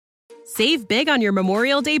Save big on your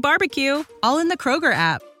Memorial Day barbecue, all in the Kroger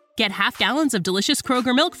app. Get half gallons of delicious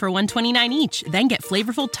Kroger milk for $1.29 each. Then get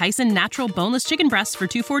flavorful Tyson natural boneless chicken breasts for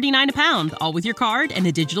 $2.49 a pound, all with your card and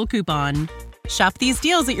a digital coupon. Shop these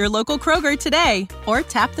deals at your local Kroger today, or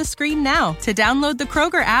tap the screen now to download the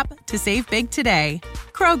Kroger app to save big today.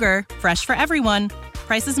 Kroger, fresh for everyone.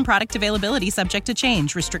 Prices and product availability subject to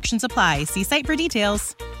change. Restrictions apply. See site for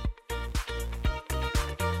details.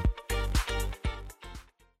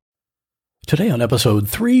 Today on episode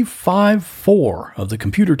 354 of the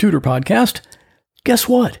Computer Tutor Podcast, guess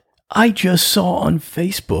what? I just saw on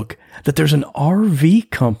Facebook that there's an RV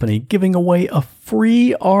company giving away a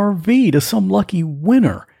free RV to some lucky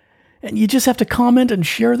winner. And you just have to comment and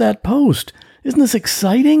share that post. Isn't this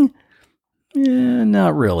exciting?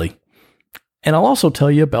 Not really. And I'll also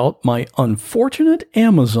tell you about my unfortunate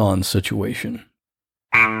Amazon situation.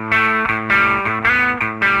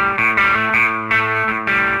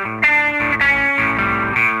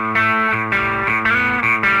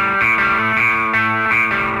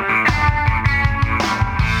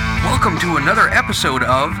 Welcome to another episode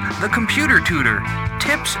of The Computer Tutor.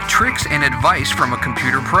 Tips, tricks, and advice from a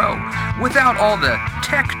computer pro without all the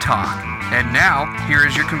tech talk. And now, here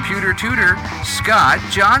is your computer tutor, Scott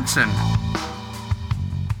Johnson.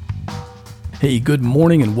 Hey, good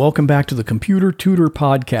morning and welcome back to the Computer Tutor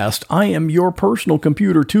Podcast. I am your personal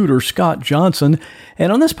computer tutor, Scott Johnson,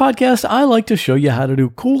 and on this podcast, I like to show you how to do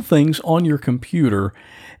cool things on your computer.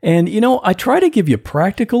 And, I try to give you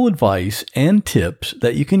practical advice and tips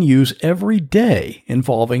that you can use every day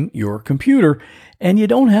involving your computer, and you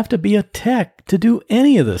don't have to be a tech to do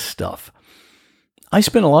any of this stuff. I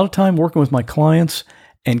spend a lot of time working with my clients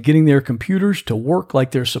and getting their computers to work like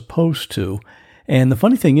they're supposed to. And the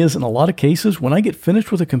funny thing is, in a lot of cases, when I get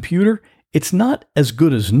finished with a computer, it's not as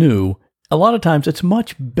good as new. A lot of times, it's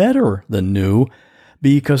much better than new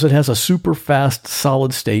because it has a super fast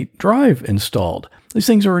solid-state drive installed. These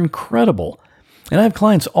things are incredible. And I have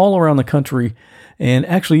clients all around the country, and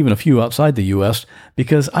actually even a few outside the U.S.,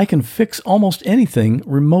 because I can fix almost anything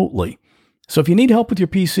remotely. So if you need help with your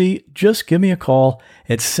PC, just give me a call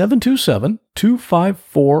at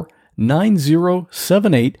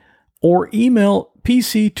 727-254-9078 or email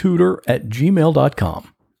pctutor@gmail.com.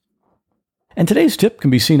 And today's tip can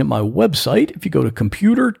be seen at my website if you go to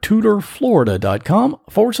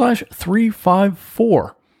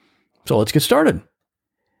computertutorflorida.com/354. So let's get started.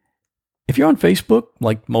 If you're on Facebook,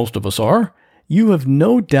 like most of us are, you have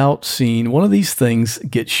no doubt seen one of these things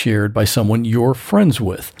get shared by someone you're friends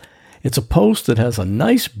with. It's a post that has a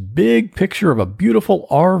nice big picture of a beautiful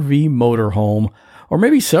RV motorhome, or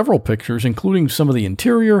maybe several pictures, including some of the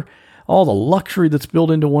interior, all the luxury that's built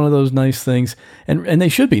into one of those nice things. And they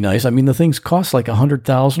should be nice. I mean, the things cost like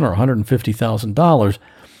 $100,000 or $150,000.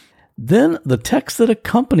 Then the text that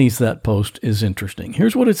accompanies that post is interesting.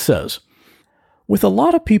 Here's what it says. With a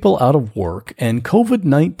lot of people out of work and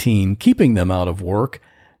COVID-19 keeping them out of work,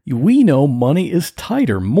 we know money is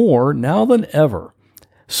tighter more now than ever.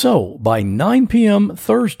 So by 9 p.m.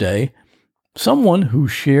 Thursday, someone who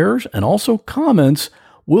shares and also comments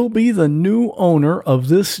will be the new owner of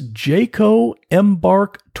this Jayco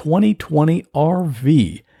Embark 2020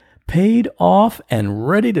 RV, paid off and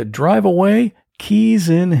ready to drive away, keys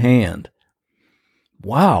in hand.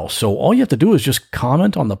 Wow, so all you have to do is just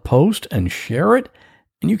comment on the post and share it,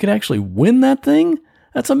 and you can actually win that thing?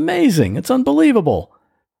 That's amazing. It's unbelievable.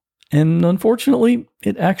 And unfortunately,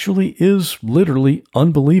 it actually is literally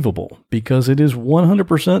unbelievable because it is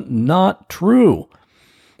 100% not true.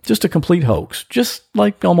 Just a complete hoax. Just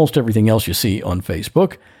like almost everything else you see on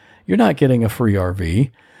Facebook, you're not getting a free RV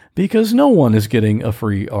because no one is getting a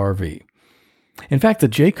free RV. In fact, the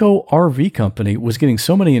Jayco RV company was getting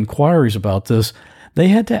so many inquiries about this, they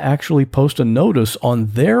had to actually post a notice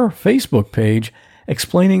on their Facebook page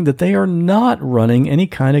explaining that they are not running any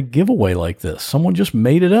kind of giveaway like this. Someone just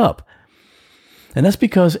made it up. And that's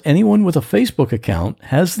because anyone with a Facebook account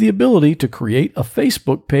has the ability to create a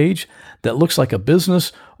Facebook page that looks like a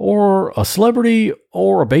business or a celebrity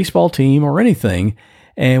or a baseball team or anything.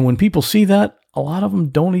 And when people see that, a lot of them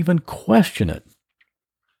don't even question it.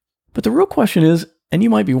 But the real question is, and you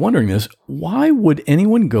might be wondering this, why would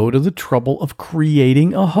anyone go to the trouble of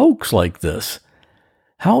creating a hoax like this?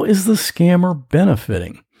 How is the scammer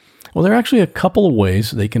benefiting? Well, there are actually a couple of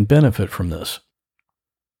ways they can benefit from this.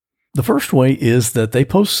 The first way is that they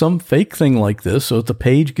post some fake thing like this so that the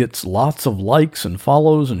page gets lots of likes and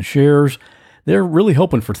follows and shares. They're really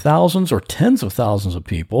hoping for thousands or tens of thousands of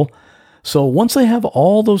people. So once they have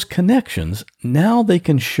all those connections, now they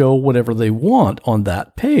can show whatever they want on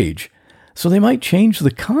that page. So they might change the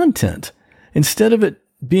content. Instead of it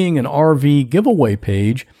being an RV giveaway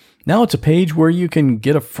page, Now it's a page where you can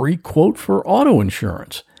get a free quote for auto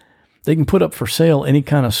insurance. They can put up for sale any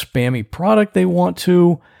kind of spammy product they want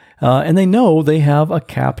to, and they know they have a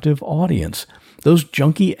captive audience. Those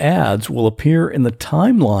junky ads will appear in the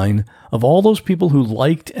timeline of all those people who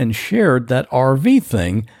liked and shared that RV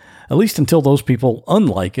thing, at least until those people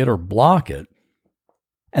unlike it or block it.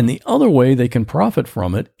 And the other way they can profit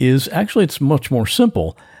from it is actually it's much more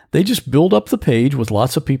simple. They just build up the page with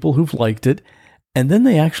lots of people who've liked it, and then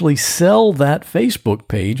they actually sell that Facebook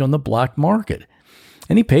page on the black market.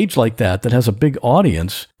 Any page like that has a big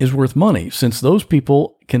audience is worth money, since those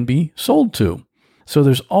people can be sold to. So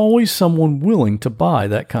there's always someone willing to buy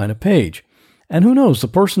that kind of page. And who knows, the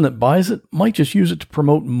person that buys it might just use it to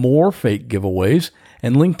promote more fake giveaways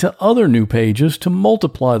and link to other new pages to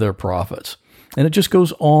multiply their profits. And it just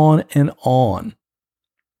goes on and on.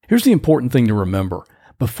 Here's the important thing to remember.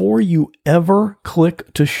 Before you ever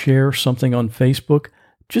click to share something on Facebook,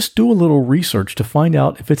 just do a little research to find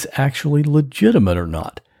out if it's actually legitimate or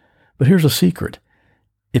not. But here's a secret.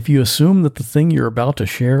 If you assume that the thing you're about to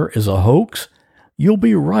share is a hoax, you'll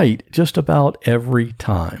be right just about every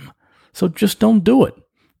time. So just don't do it.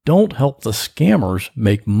 Don't help the scammers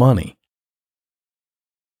make money.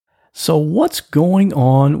 So what's going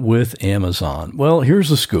on with Amazon? Well, here's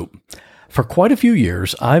the scoop. For quite a few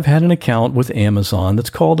years, I've had an account with Amazon that's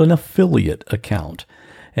called an affiliate account.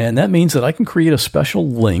 And that means that I can create a special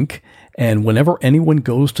link, and whenever anyone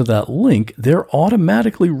goes to that link, they're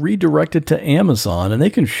automatically redirected to Amazon, and they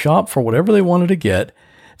can shop for whatever they wanted to get.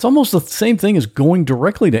 It's almost the same thing as going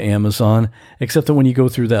directly to Amazon, except that when you go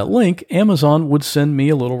through that link, Amazon would send me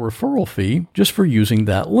a little referral fee just for using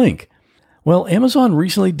that link. Well, Amazon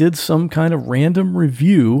recently did some kind of random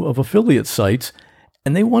review of affiliate sites,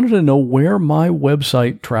 and they wanted to know where my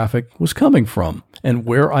website traffic was coming from and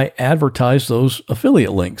where I advertised those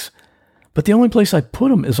affiliate links. But the only place I put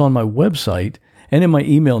them is on my website and in my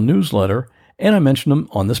email newsletter, and I mentioned them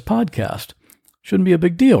on this podcast. Shouldn't be a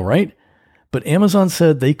big deal, right? But Amazon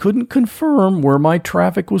said they couldn't confirm where my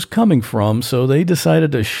traffic was coming from, so they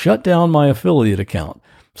decided to shut down my affiliate account.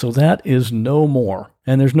 So that is no more,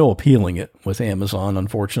 and there's no appealing it with Amazon,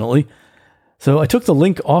 unfortunately. So I took the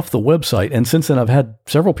link off the website, and since then I've had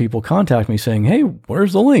several people contact me saying, hey,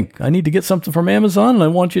 where's the link? I need to get something from Amazon, and I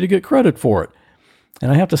want you to get credit for it.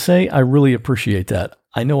 And I have to say, I really appreciate that.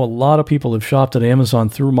 I know a lot of people have shopped at Amazon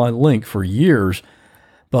through my link for years,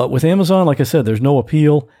 but with Amazon, like I said, there's no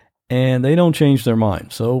appeal, and they don't change their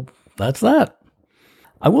mind. So that's that.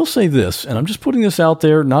 I will say this, and I'm just putting this out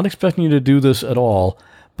there, not expecting you to do this at all,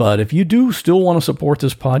 but if you do still want to support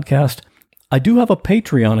this podcast, I do have a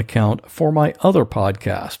Patreon account for my other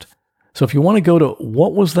podcast. So if you want to go to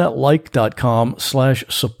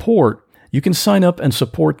whatwasthatlike.com/support, you can sign up and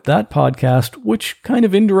support that podcast, which kind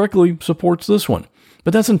of indirectly supports this one.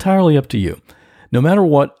 But that's entirely up to you. No matter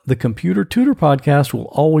what, the Computer Tutor podcast will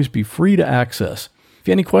always be free to access. If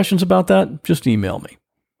you have any questions about that, just email me.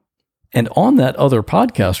 And on that other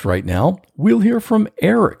podcast right now, we'll hear from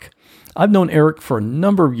Eric. I've known Eric for a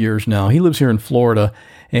number of years now. He lives here in Florida,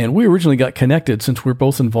 and we originally got connected since we're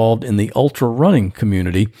both involved in the ultra running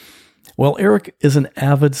community. Well, Eric is an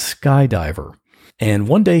avid skydiver, and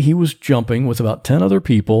one day he was jumping with about 10 other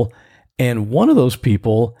people, and one of those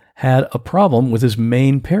people had a problem with his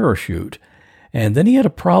main parachute, and then he had a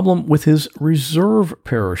problem with his reserve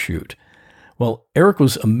parachute. Well, Eric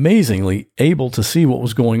was amazingly able to see what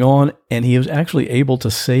was going on, and he was actually able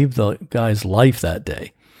to save the guy's life that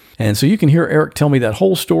day. And so you can hear Eric tell me that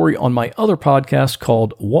whole story on my other podcast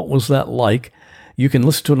called What Was That Like? You can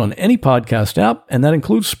listen to it on any podcast app, and that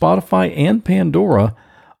includes Spotify and Pandora,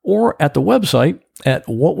 or at the website at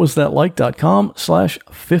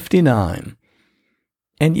whatwasthatlike.com/59.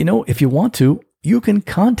 And if you want to, you can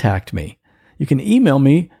contact me. You can email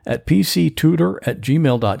me at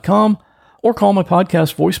pctutor@gmail.com or call my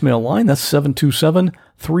podcast voicemail line. That's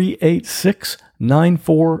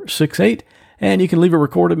 727-386-9468. And you can leave a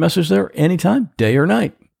recorded message there anytime, day or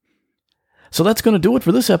night. So that's going to do it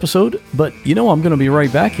for this episode, but I'm going to be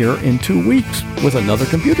right back here in 2 weeks with another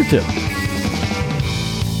computer tip.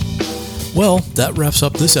 Well, that wraps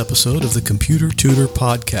up this episode of the Computer Tutor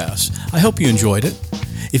Podcast. I hope you enjoyed it.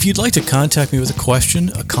 If you'd like to contact me with a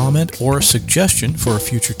question, a comment, or a suggestion for a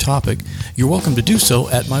future topic, you're welcome to do so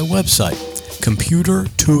at my website,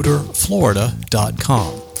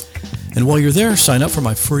 computertutorflorida.com. And while you're there, sign up for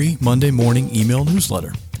my free Monday morning email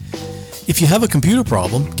newsletter. If you have a computer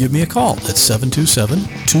problem, give me a call at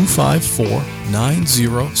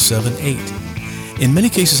 727-254-9078. In many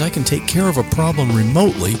cases, I can take care of a problem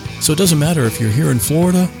remotely, so it doesn't matter if you're here in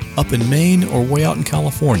Florida, up in Maine, or way out in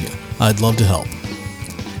California. I'd love to help.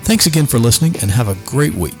 Thanks again for listening and have a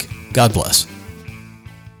great week. God bless.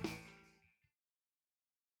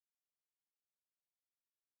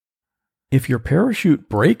 If your parachute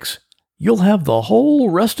breaks, you'll have the whole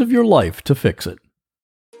rest of your life to fix it.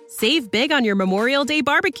 Save big on your Memorial Day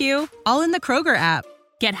barbecue, all in the Kroger app.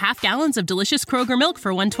 Get half gallons of delicious Kroger milk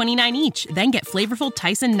for $1.29 each. Then get flavorful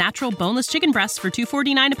Tyson natural boneless chicken breasts for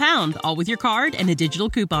 $2.49 a pound, all with your card and a digital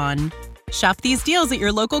coupon. Shop these deals at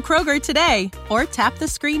your local Kroger today, or tap the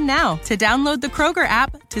screen now to download the Kroger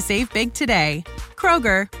app to save big today.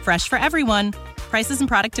 Kroger, fresh for everyone. Prices and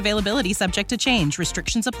product availability subject to change.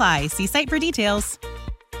 Restrictions apply. See site for details.